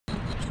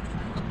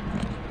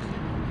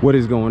What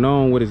is going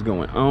on? What is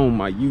going on,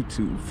 my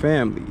YouTube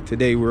family?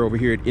 Today we're over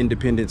here at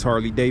Independence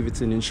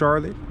Harley-Davidson in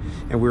Charlotte,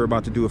 and we're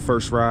about to do a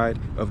first ride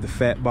of the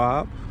Fat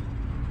Bob.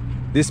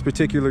 This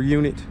particular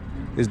unit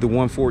is the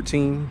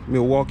 114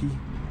 Milwaukee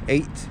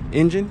 8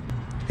 engine.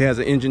 It has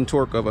an engine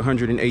torque of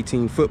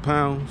 118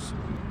 foot-pounds.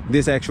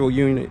 This actual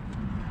unit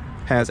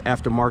has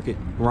aftermarket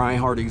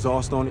Reinhardt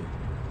exhaust on it.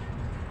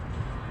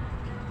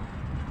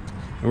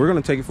 And we're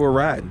gonna take it for a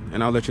ride,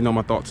 and I'll let you know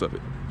my thoughts of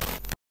it.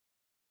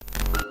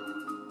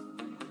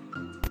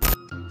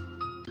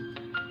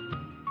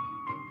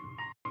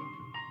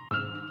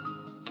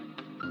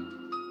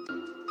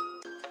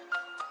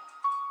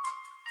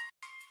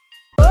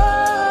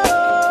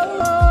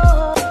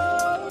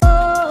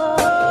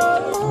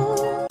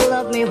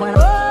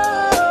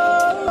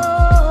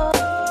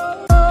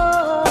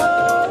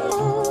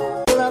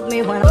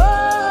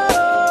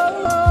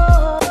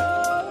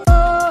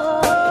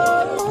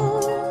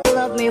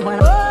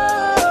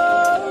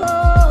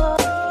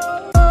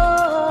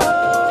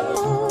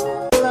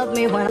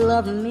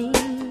 Love me.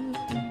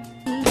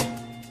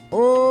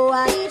 Oh,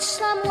 I need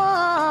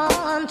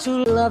someone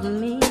to love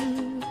me.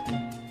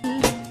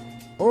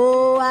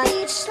 Oh, I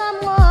need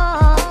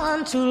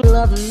someone to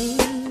love me.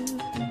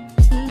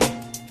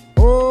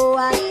 Oh,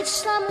 I need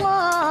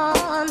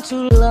someone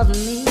to love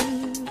me.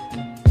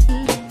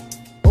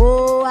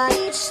 Oh, I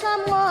need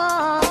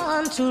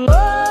someone to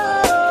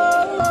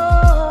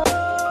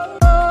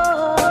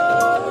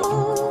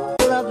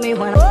love me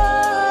when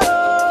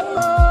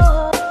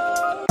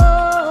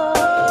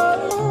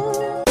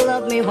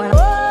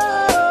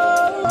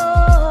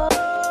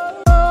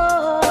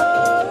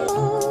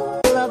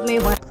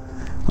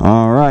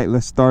All right,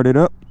 let's start it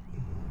up.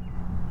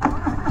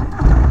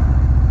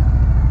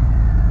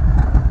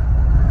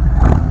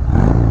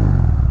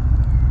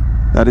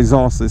 That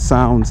exhaust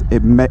sounds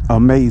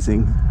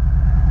amazing.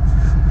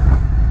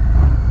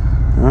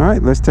 All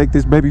right, let's take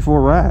this baby for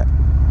a ride.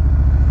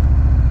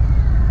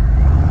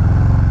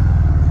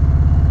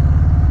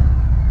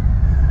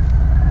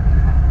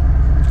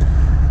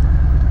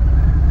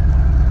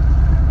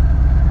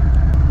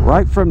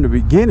 Right from the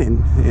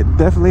beginning, it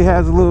definitely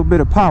has a little bit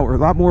of power, a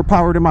lot more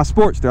power than my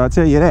Sportster, I'll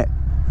tell you that.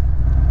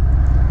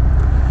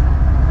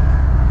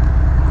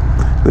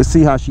 Let's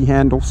see how she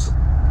handles.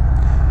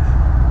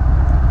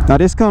 Now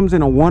this comes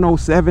in a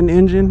 107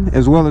 engine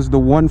as well as the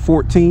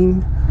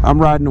 114. I'm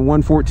riding the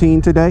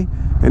 114 today,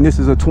 and this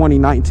is a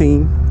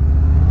 2019.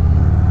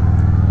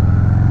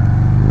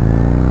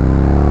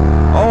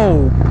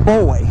 Oh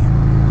boy,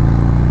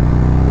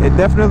 it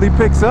definitely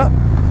picks up.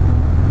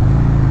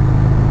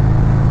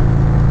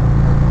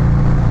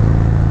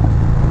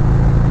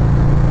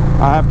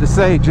 I have to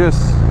say,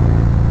 just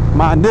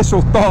my initial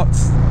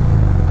thoughts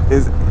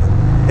is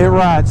it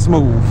rides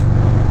smooth.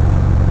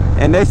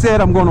 And they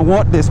said I'm going to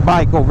want this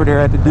bike over there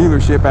at the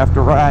dealership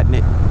after riding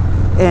it.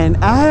 And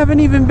I haven't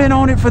even been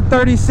on it for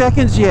 30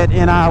 seconds yet,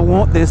 and I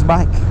want this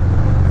bike.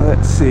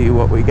 Let's see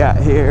what we got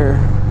here.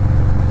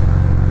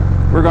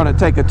 We're going to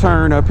take a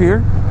turn up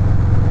here.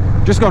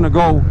 Just going to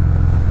go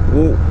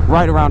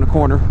right around the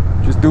corner.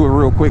 Just do a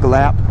real quick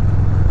lap.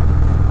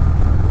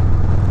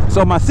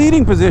 So my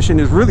seating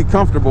position is really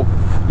comfortable.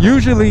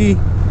 Usually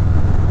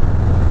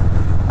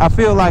I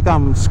feel like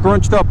I'm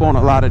scrunched up on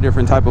a lot of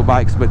different type of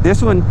bikes, but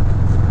this one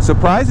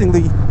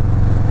surprisingly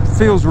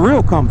feels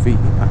real comfy.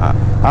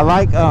 I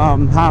like how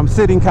I'm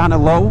sitting kind of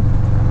low.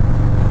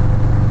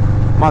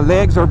 My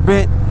legs are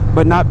bent,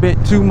 but not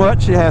bent too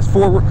much. It has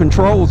forward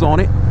controls on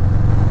it.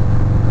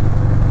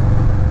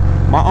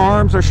 My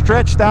arms are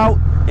stretched out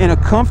in a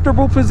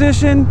comfortable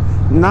position,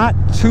 not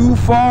too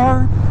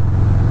far,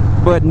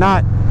 but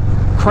not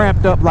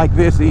cramped up like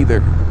this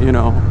either. You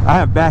know, I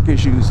have back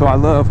issues, so I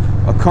love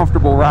a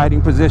comfortable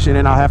riding position,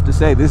 and I have to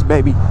say this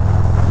baby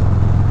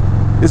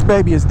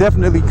is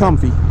definitely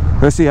comfy.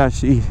 Let's see how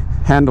she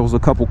handles a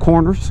couple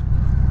corners.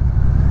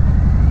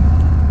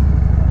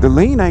 The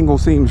lean angle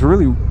seems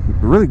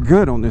really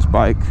good on this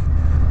bike.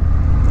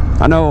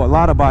 I know a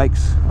lot of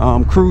bikes,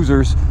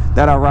 cruisers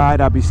that I ride,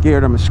 I'd be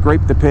scared I'm gonna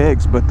scrape the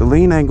pegs, but the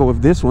lean angle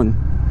of this one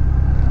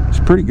is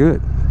pretty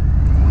good.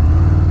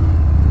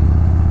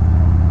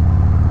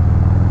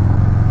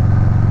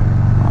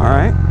 All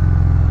right,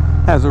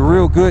 has a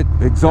real good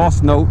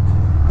exhaust note.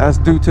 That's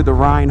due to the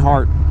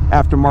Reinhardt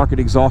aftermarket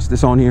exhaust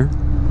that's on here.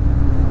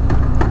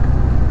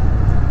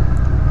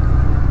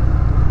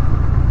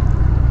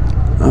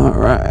 All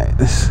right,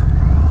 let's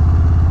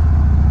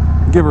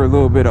give her a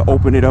little bit of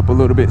open it up a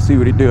little bit, see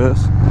what it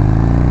does.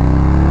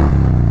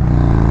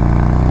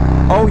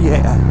 Oh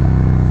yeah,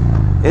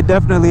 it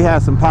definitely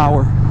has some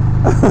power.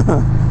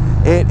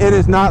 it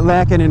is not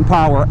lacking in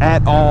power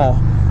at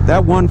all.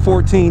 That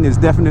 114 is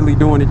definitely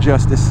doing it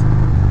justice.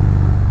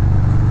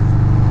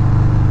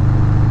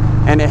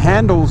 And it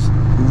handles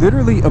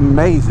literally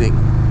amazing.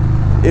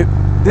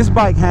 This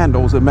bike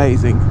handles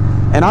amazing.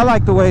 And I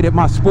like the way that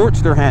my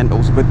Sportster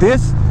handles, but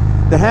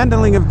the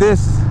handling of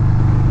this,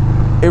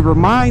 it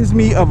reminds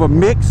me of a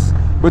mix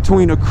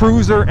between a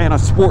cruiser and a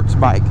sports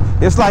bike.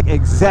 It's like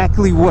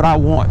exactly what I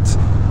want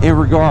in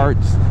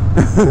regards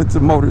to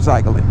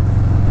motorcycling.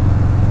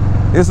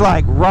 It's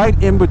like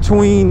right in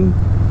between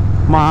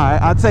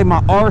I'd say my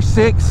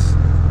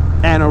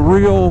R6 and a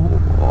real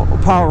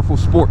powerful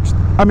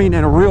and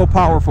a real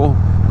powerful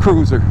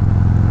cruiser.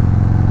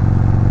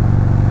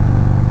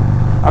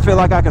 I feel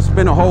like I could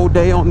spend a whole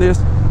day on this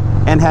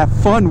and have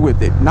fun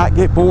with it, not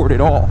get bored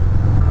at all.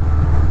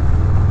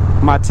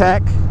 My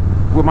tach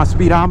with my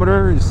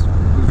speedometer is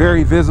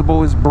very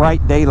visible. It's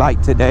bright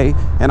daylight today,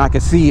 and I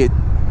can see it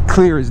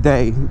clear as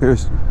day.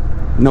 There's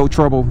no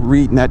trouble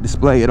reading that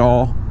display at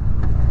all.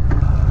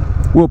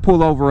 We'll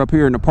pull over up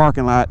here in the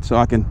parking lot so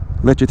I can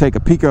let you take a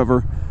peek of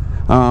her.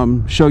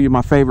 Show you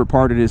my favorite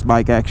part of this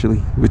bike, actually,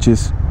 which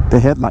is the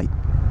headlight.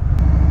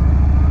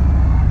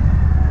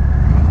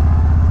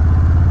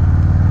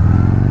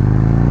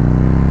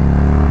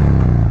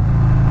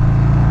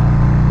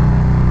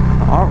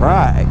 All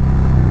right.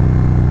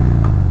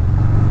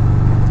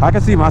 I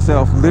can see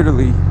myself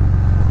literally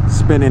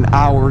spending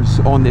hours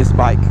on this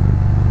bike.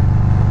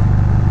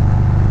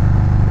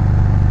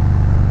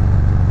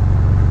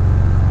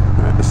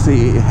 Let's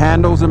see, it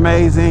handles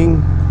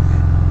amazing,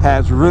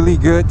 has really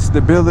good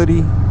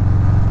stability,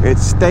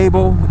 it's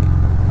stable.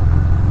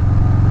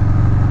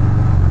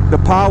 The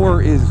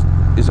power is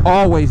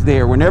always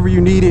there. Whenever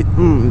you need it,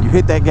 you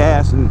hit that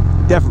gas and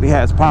it definitely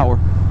has power.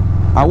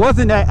 I'm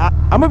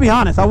gonna be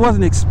honest, I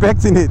wasn't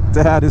expecting it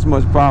to have this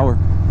much power.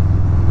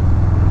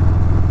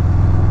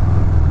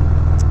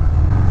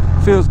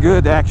 Feels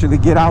good to actually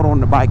get out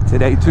on the bike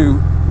today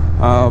too.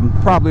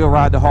 Probably will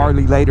ride the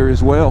Harley later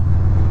as well.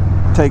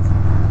 Take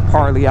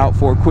Harley out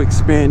for a quick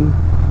spin.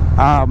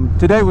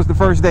 Today was the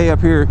first day up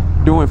here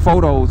doing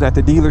photos at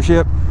the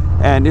dealership,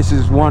 and this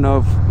is one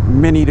of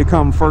many to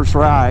come first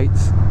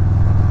rides.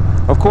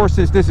 Of course,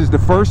 since this is the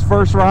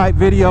first ride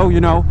video,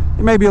 you know,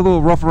 it may be a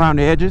little rough around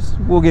the edges.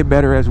 We'll get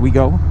better as we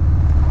go.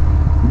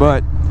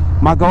 But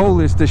my goal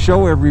is to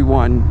show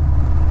everyone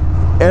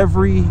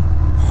every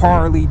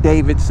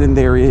Harley-Davidson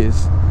there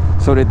is,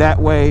 so that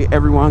way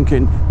everyone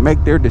can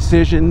make their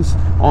decisions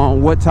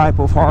on what type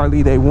of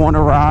Harley they want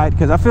to ride,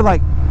 because I feel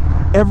like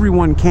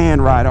everyone can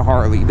ride a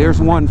Harley.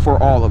 There's one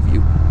for all of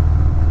you.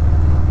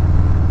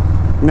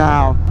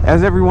 Now,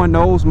 as everyone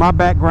knows, my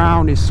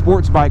background is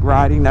sports bike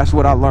riding. That's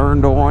what I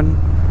learned on.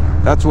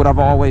 That's what I've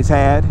always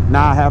had.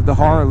 Now I have the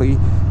Harley,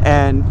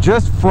 and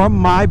just from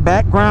my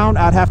background,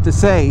 I'd have to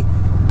say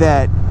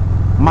that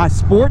my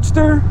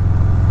Sportster,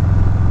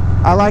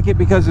 I like it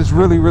because it's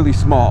really, really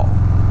small.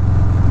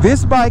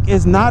 This bike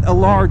is not a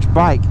large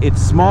bike. It's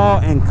small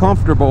and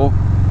comfortable,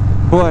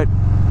 but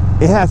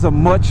it has a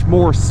much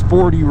more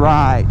sporty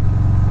ride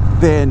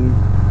than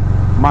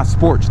my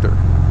Sportster.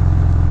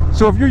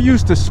 So if you're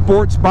used to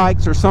sports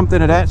bikes or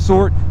something of that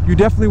sort, you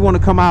definitely want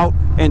to come out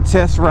and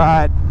test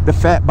ride the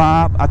Fat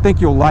Bob. I think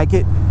you'll like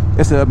it.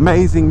 It's an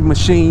amazing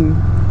machine.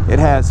 It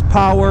has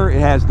power, it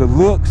has the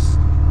looks.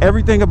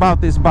 Everything about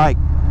this bike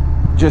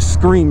just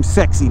screams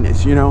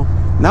sexiness, you know.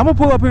 Now I'm gonna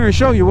pull up here and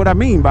show you what I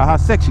mean by how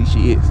sexy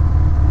she is.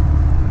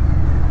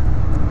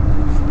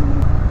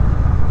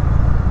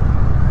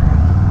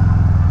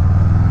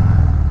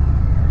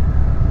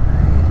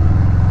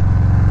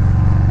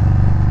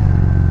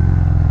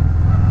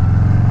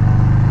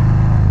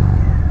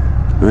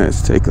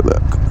 Let's take a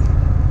look.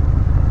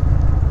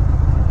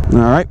 All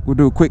right, we'll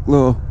do a quick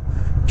little,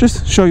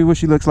 just show you what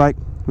she looks like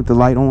with the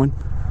light on.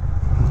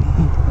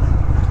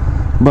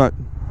 But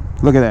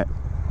look at that.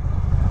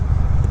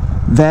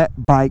 That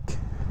bike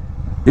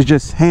is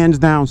just hands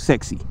down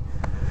sexy.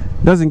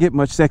 Doesn't get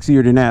much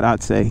sexier than that,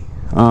 I'd say.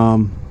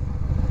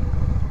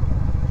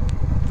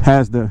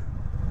 Has the,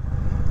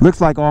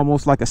 looks like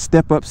almost like a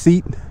step-up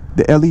seat.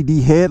 The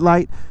LED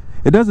headlight.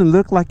 It doesn't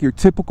look like your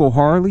typical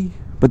Harley,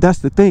 but that's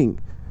the thing.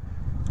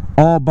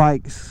 All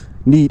bikes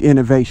need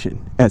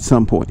innovation at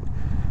some point,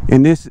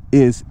 and this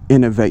is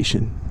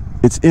innovation.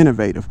 It's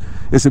innovative.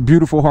 It's a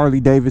beautiful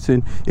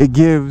Harley-Davidson. It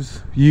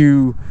gives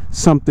you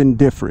something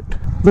different.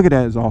 Look at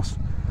that exhaust.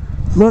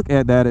 Look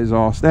at that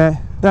exhaust. That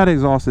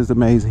exhaust is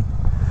amazing.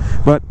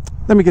 But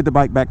let me get the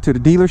bike back to the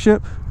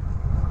dealership.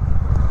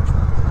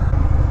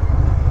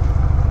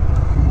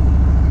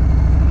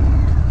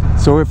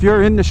 So if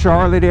you're in the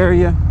Charlotte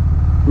area,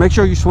 make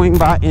sure you swing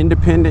by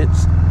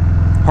Independence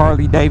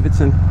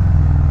Harley-Davidson,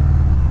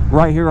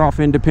 right here off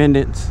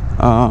Independence,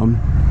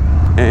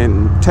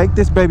 and take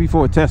this baby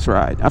for a test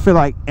ride. I feel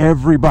like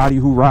everybody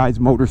who rides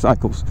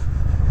motorcycles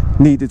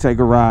need to take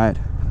a ride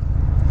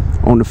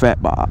on the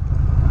Fat Bob.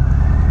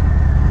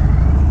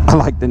 I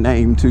like the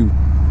name too,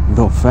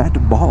 the Fat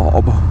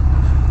Bob.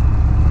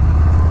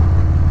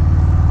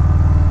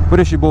 But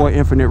it's your boy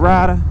Infinite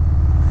Ryda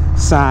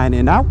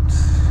signing out,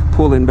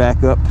 pulling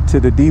back up to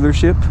the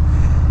dealership.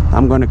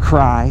 I'm gonna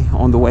cry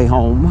on the way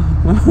home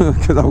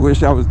because I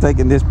wish I was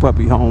taking this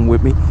puppy home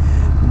with me.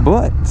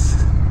 But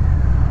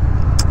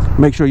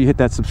make sure you hit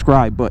that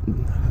subscribe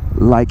button,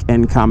 like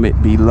and comment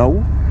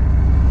below,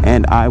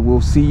 and I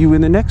will see you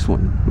in the next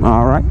one.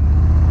 All right,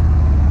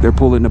 they're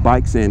pulling the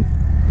bikes in.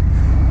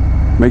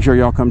 Make sure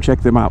y'all come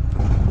check them out.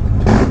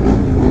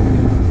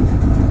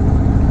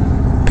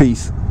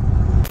 Peace.